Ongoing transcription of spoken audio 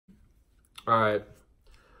All right.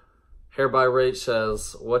 Hair by Rach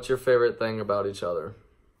says, what's your favorite thing about each other?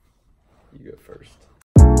 You go first.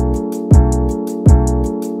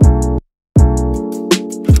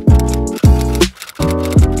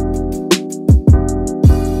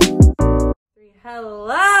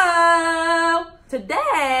 Hello!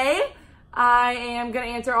 Today, I am going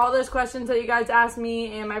to answer all those questions that you guys asked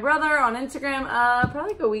me and my brother on Instagram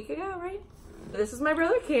probably like a week ago, right? This is my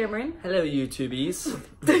brother Cameron. Hello, YouTubies.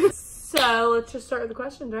 So, let's just start with the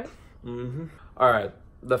questions, right? All right.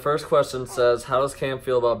 The first question says, how does Cam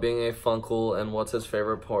feel about being a Funkle and what's his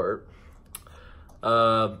favorite part?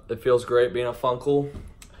 It feels great being a Funkle.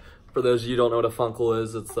 For those of you who don't know what a Funkle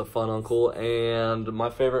is, it's the fun uncle. And my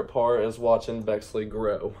favorite part is watching Bexley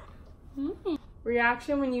grow.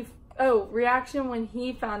 Reaction when he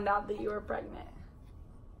found out that you were pregnant.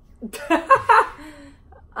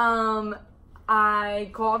 I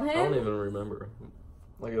called him. I don't even remember.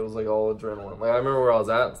 Like, it was like all adrenaline. Like, I remember where I was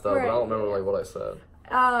at and stuff, but I don't remember like what I said.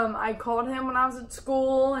 I called him when I was at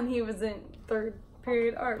school and he was in third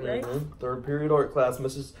period art, right? Third period art class,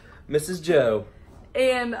 Mrs. Joe.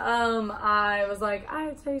 And I was like, I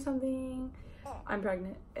have to tell you something. I'm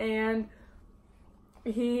pregnant. And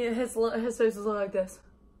his face was like this.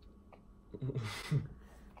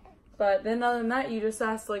 But then other than that, you just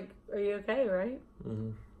asked, like, are you okay, right?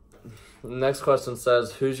 Next question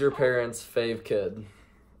says, who's your parents' fave kid?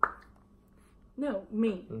 No,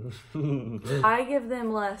 me. I give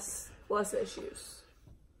them less issues.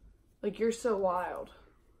 Like, you're so wild.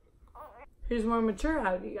 Who's more mature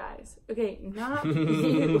out of you guys? Okay, not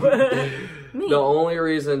you. Me. The only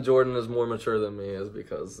reason Jordan is more mature than me is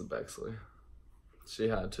because of Bexley. She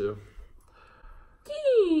had to.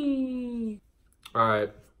 All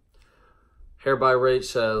right. Hair by Rach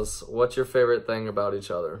says, what's your favorite thing about each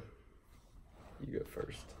other? You go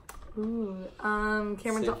first. Ooh,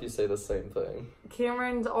 Cameron's. See if you say the same thing.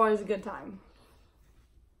 Cameron's always a good time.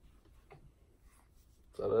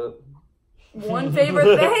 Is that it? One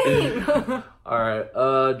favorite thing. All right.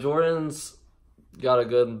 Jordan's got a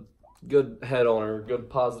good head on her, good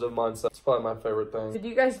positive mindset. It's probably my favorite thing. Did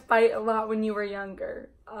you guys fight a lot when you were younger?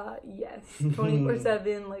 Yes.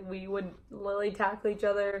 24/7. Like, we would literally tackle each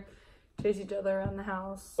other, chase each other around the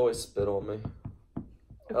house. Always spit on me.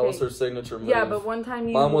 Okay. That was her signature move. Yeah, but one time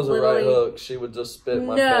you Mine was a right hook. She would just spit in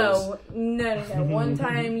my face. No. One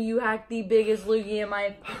time you hacked the biggest loogie in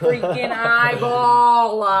my freaking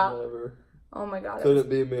eyeball. Never. Oh my god. Couldn't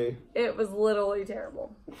be me. It was literally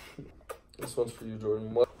terrible. This one's for you,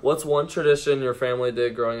 Jordan. What's one tradition your family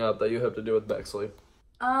did growing up that you hope to do with Bexley?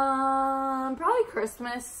 Probably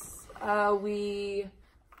Christmas. We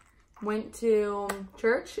went to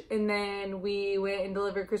church and then we went and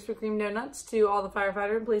delivered Krispy Kreme donuts to all the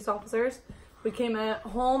firefighter and police officers. We came at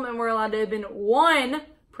home and we're allowed to open one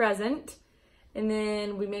present. And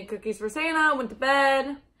then we made cookies for Santa, went to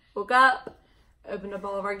bed, woke up, opened up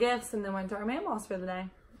all of our gifts, and then went to our mammoths for the day.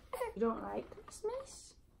 You don't like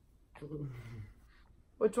Christmas?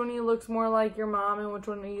 Which one of you looks more like your mom and which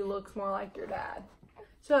one of you looks more like your dad?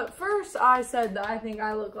 So at first I said that I think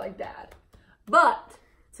I look like dad. But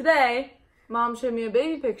today, Mom showed me a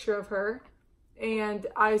baby picture of her, and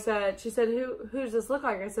she said, who does this look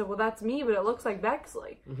like? I said, well, that's me, but it looks like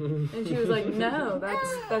Bexley. And she was like, no,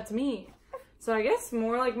 that's me. So I guess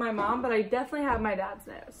more like my mom, but I definitely have my dad's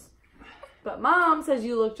nose. But Mom says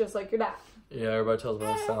you look just like your dad. Yeah, everybody tells me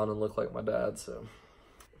I sound and look like my dad, so.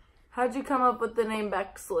 How'd you come up with the name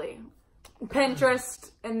Bexley?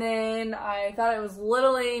 Pinterest, and then I thought it was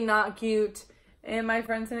literally not cute. And my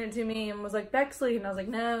friend sent it to me and was like, Bexley. And I was like,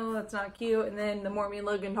 no, that's not cute. And then the more me and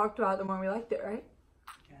Logan talked about it, the more we liked it, right?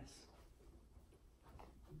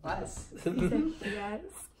 Yes. Yes.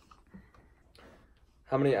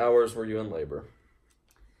 How many hours were you in labor?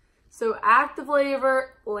 So active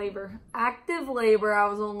labor, I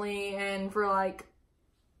was only in for like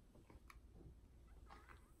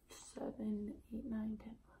 7, 8, 9,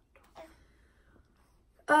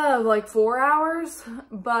 10, like 4 hours,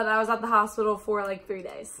 but I was at the hospital for like 3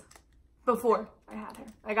 days before I had her.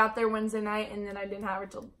 I got there Wednesday night and then I didn't have her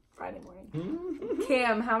till Friday morning.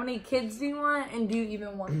 Cam, how many kids do you want, and do you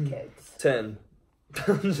even want kids? 10.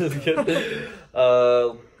 I'm just kidding.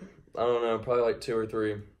 I don't know, probably like 2 or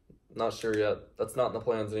 3. Not sure yet. That's not in the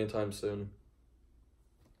plans anytime soon.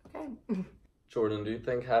 Okay. Jordan, do you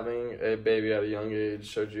think having a baby at a young age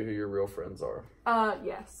showed you who your real friends are?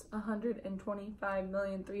 Yes.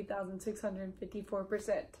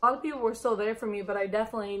 125,003,654%. A lot of people were still there for me, but I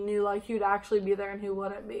definitely knew like who'd actually be there and who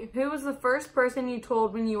wouldn't be. Who was the first person you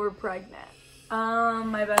told when you were pregnant?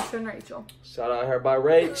 My best friend Rachel. Shout out her by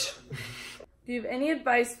Rach. Do Do you have any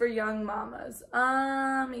advice for young mamas?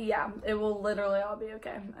 Yeah, it will literally all be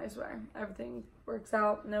okay. I swear. Everything works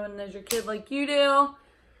out. No one knows your kid like you do.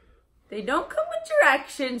 They don't come with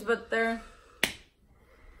directions, but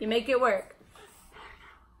you make it work.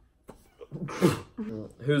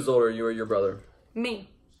 Who's older, you or your brother? Me.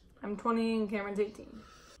 I'm 20 and Cameron's 18.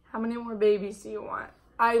 How many more babies do you want?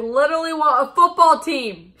 I literally want a football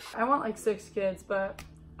team. I want like 6 kids, but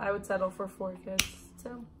I would settle for 4 kids.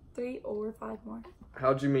 So 3 or 5 more.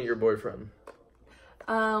 How'd you meet your boyfriend?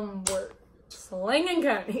 We're slinging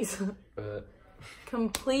conies.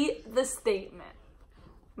 Complete the statement.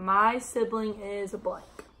 My sibling is a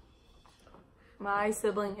blank. My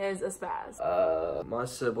sibling is a spaz. My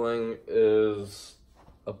sibling is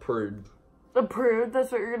a prude. A prude?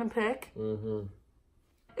 That's what you're gonna pick? Mm-hmm.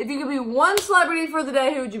 If you could be one celebrity for the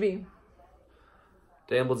day, who would you be?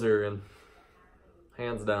 Dan Bilzerian.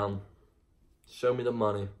 Hands down. Show me the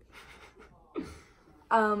money.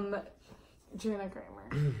 Jana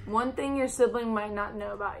Kramer. One thing your sibling might not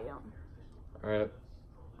know about you. Alright.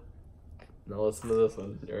 Now listen to this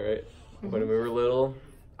one, alright? When we were little,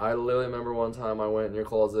 I literally remember one time I went in your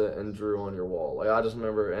closet and drew on your wall. Like, I just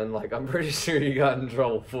remember, and like, I'm pretty sure you got in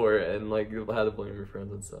trouble for it, and like, you had to blame your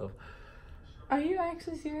friends and stuff. Are you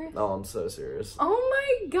actually serious? Oh, I'm so serious. Oh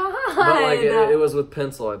my god! But like, it was with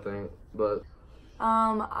pencil, I think, but...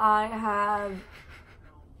 I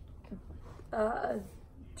have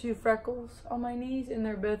 2 freckles on my knees, and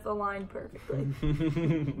they're both aligned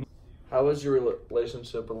perfectly. How has your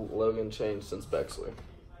relationship with Logan changed since Bexley?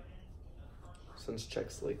 Since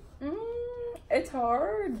Chexley? It's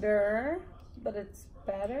harder, but it's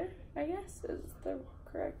better, I guess, is the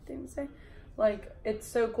correct thing to say. Like, it's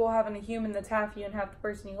so cool having a human that's half you and half the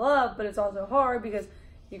person you love, but it's also hard because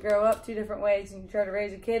you grow up 2 different ways and you try to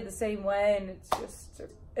raise a kid the same way, and it's just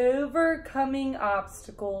overcoming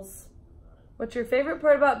obstacles. What's your favorite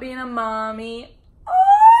part about being a mommy?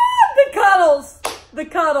 Oh, the cuddles! The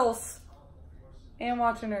cuddles. And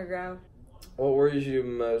watching her grow. What worries you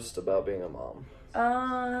most about being a mom?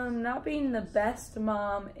 Not being the best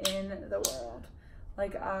mom in the world.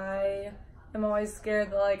 Like, I am always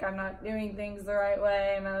scared that, like, I'm not doing things the right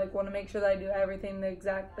way, and I, like, want to make sure that I do everything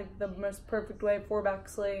the most perfect way for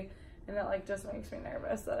Bexley, and it, like, just makes me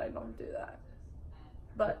nervous that I don't do that.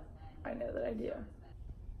 But I know that I do.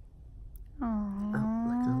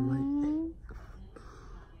 Aww.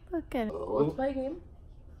 Look at it. Let's play a game.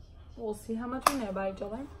 We'll see how much we know about each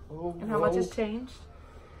other and how much has changed,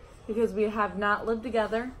 because we have not lived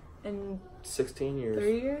together in 16 years.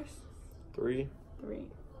 3 years? 3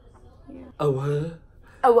 years. Oh, what?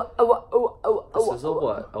 This is a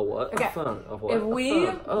what? A what? Okay. A phone. A what? If we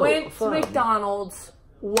went to McDonald's,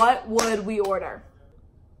 what would we order?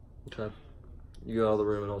 Okay. You go out of the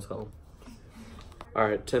room and I'll tell them.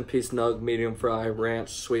 Alright, 10-piece nug, medium fry,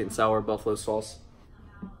 ranch, sweet and sour, buffalo sauce.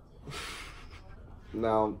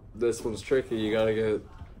 Now, this one's tricky. You gotta get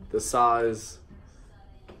the size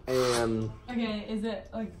and... Okay, is it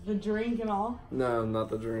like the drink and all? No, not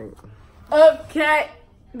the drink. Okay.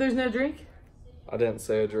 There's no drink? I didn't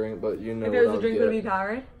say a drink, but you know if what there was I a drink, get. would it be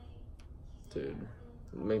Powerade? Dude,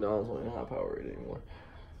 McDonald's don't even have Powerade anymore.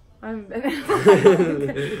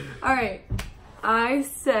 Alright. I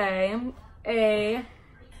say a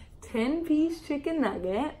 10-piece chicken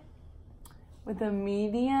nugget with a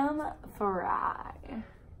medium fry.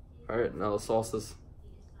 Alright, now the sauces.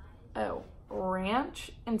 Oh,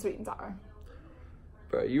 ranch and sweet and sour.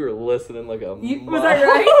 Bro, you were listening like a was I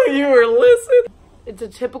right? You were listening. It's a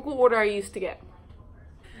typical order I used to get.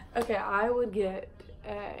 Okay, I would get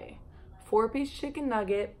a 4-piece chicken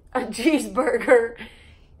nugget, a cheeseburger,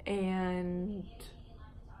 and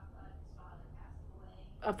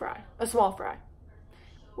a fry, a small fry,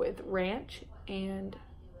 with ranch and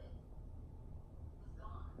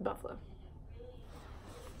buffalo.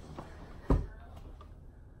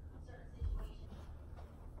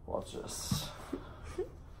 Watch this.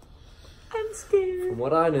 I'm scared. From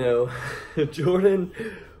what I know, if Jordan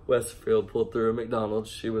Westfield pulled through a McDonald's,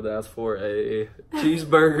 she would ask for a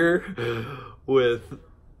cheeseburger with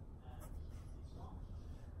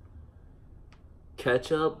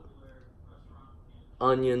ketchup,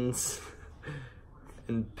 onions,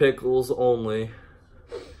 and pickles only,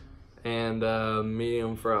 and a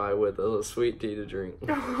medium fry with a sweet tea to drink.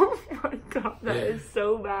 Oh my god, that is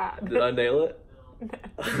so bad. Did I nail it?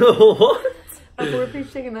 No. What? A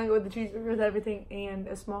 4-piece chicken nugget with the cheeseburger with everything, and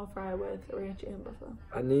a small fry with ranch and buffalo.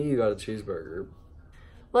 I knew you got a cheeseburger.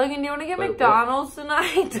 Logan, do you want to get Wait, McDonald's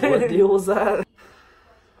tonight? What deal was that?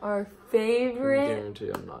 Our I favorite guarantee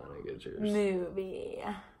I'm not gonna get yours. movie.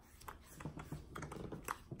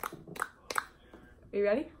 Are you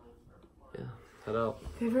ready? Yeah. Head out.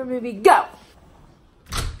 Favorite movie, go!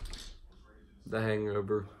 The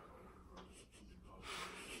Hangover.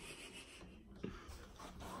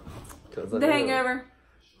 The Hangover.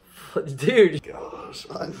 Dude. Gosh.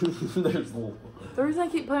 There's The reason I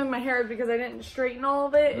keep putting my hair is because I didn't straighten all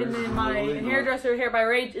of it, and then my hairdresser here by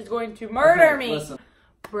Rach is going to murder me. Listen.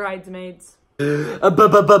 Bridesmaids. Bridesmaids.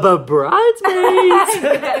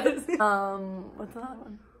 Yes. What's another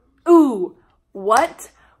one? Ooh,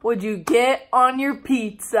 what would you get on your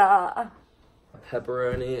pizza?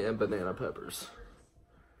 Pepperoni and banana peppers.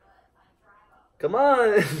 Come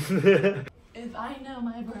on. If I know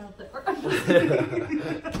my brother.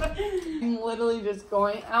 I'm literally just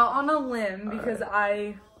going out on a limb because Go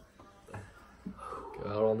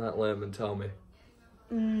out on that limb and tell me.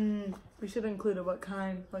 we should include a what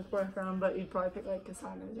kind, like restaurant, but you'd probably pick like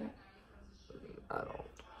Cassandra. I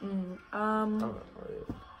don't. I Um, don't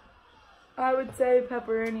know. I would say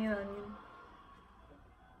pepperoni and onion.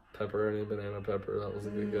 Pepperoni, banana pepper. That was a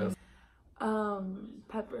good guess.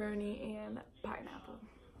 Pepperoni and pineapple.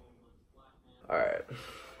 Alright.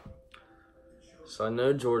 So I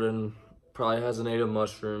know Jordan probably hasn't ate a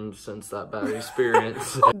mushroom since that bad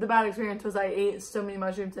experience. The bad experience was I ate so many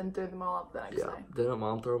mushrooms and threw them all up the next Yeah. day. Didn't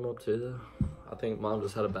mom throw them up too though? I think mom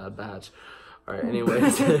just had a bad batch. Alright,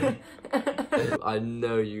 anyways. I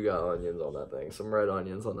know you got onions on that thing. Some red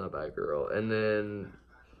onions on that bad girl. And then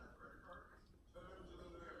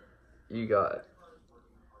you got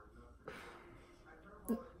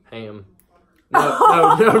ham.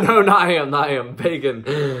 No, not ham, not ham. Bacon.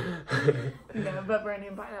 No, pepperoni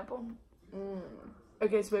and pineapple.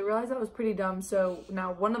 Okay, so we realized that was pretty dumb. So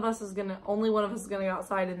now only one of us is gonna go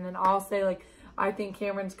outside, and then I'll say like, I think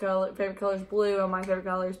Cameron's favorite color is blue, and my favorite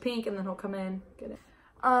color is pink, and then he'll come in, get it.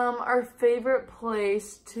 Our favorite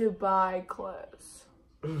place to buy clothes.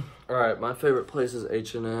 All right, my favorite place is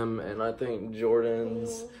H&M, and I think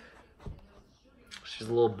Jordan's. She's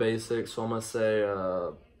a little basic, so I'm gonna say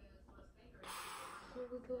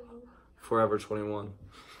Forever 21.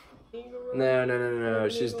 No.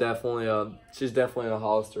 She's definitely a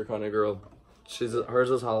Hollister kind of girl. Hers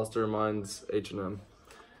is Hollister, mine's H&M.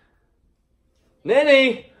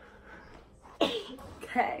 Nanny.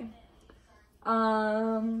 Okay.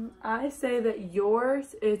 I say that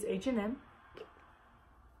yours is H&M,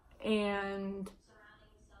 and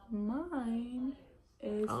mine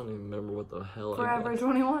is I don't even remember what the hell. Forever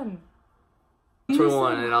 21.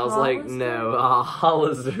 21, and I was like, no,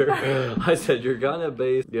 Hollister. I said, you're kind of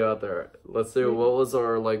base. Get out there. Let's do, what was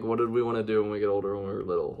our, like, what did we want to do when we get older when we were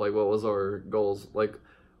little? Like, what was our goals? Like,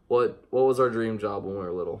 what was our dream job when we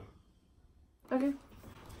were little? Okay.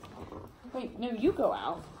 Wait, no, you go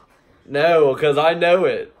out. No, because I know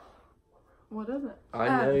it. What is it?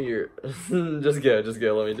 I know you're, just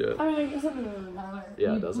go, let me do it. I mean, I guess it doesn't really matter.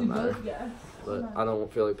 Yeah, it doesn't matter. Yeah. But I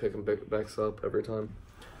don't feel like picking backs up every time.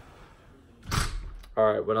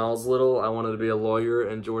 Alright, when I was little, I wanted to be a lawyer,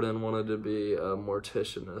 and Jordan wanted to be a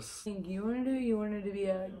morticianist. I think you wanted to be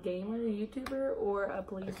a gamer, YouTuber, or a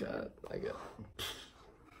policeman? I get.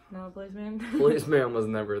 Not a policeman? Policeman was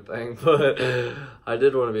never a thing, but I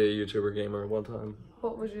did want to be a YouTuber gamer one time.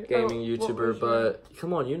 What was your... Gaming YouTuber, but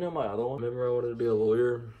come on, you know my other one. Remember I wanted to be a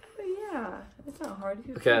lawyer? Yeah, it's not hard.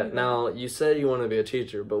 Okay, now, you said you want to be a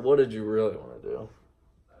teacher, but what did you really want to do?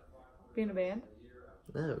 Be in a band?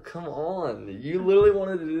 No, come on. You literally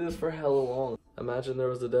wanted to do this for hella long. Imagine there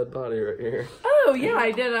was a dead body right here. Oh, yeah,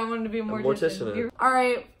 I did. I wanted to be a mortician.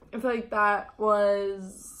 Alright, I feel like that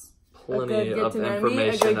was Plenty a good of get to know me, a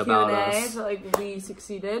information good about Q&A. I us. feel like we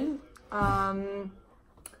succeeded.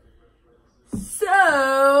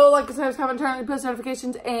 So, like, subscribe, comment, turn on post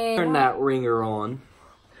notifications, and... Turn that ringer on.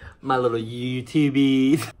 My little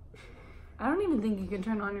YouTubies. I don't even think you can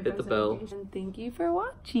turn on your Hit the post bell. notifications. Thank you for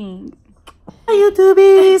watching. Hi,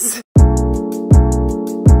 YouTubies.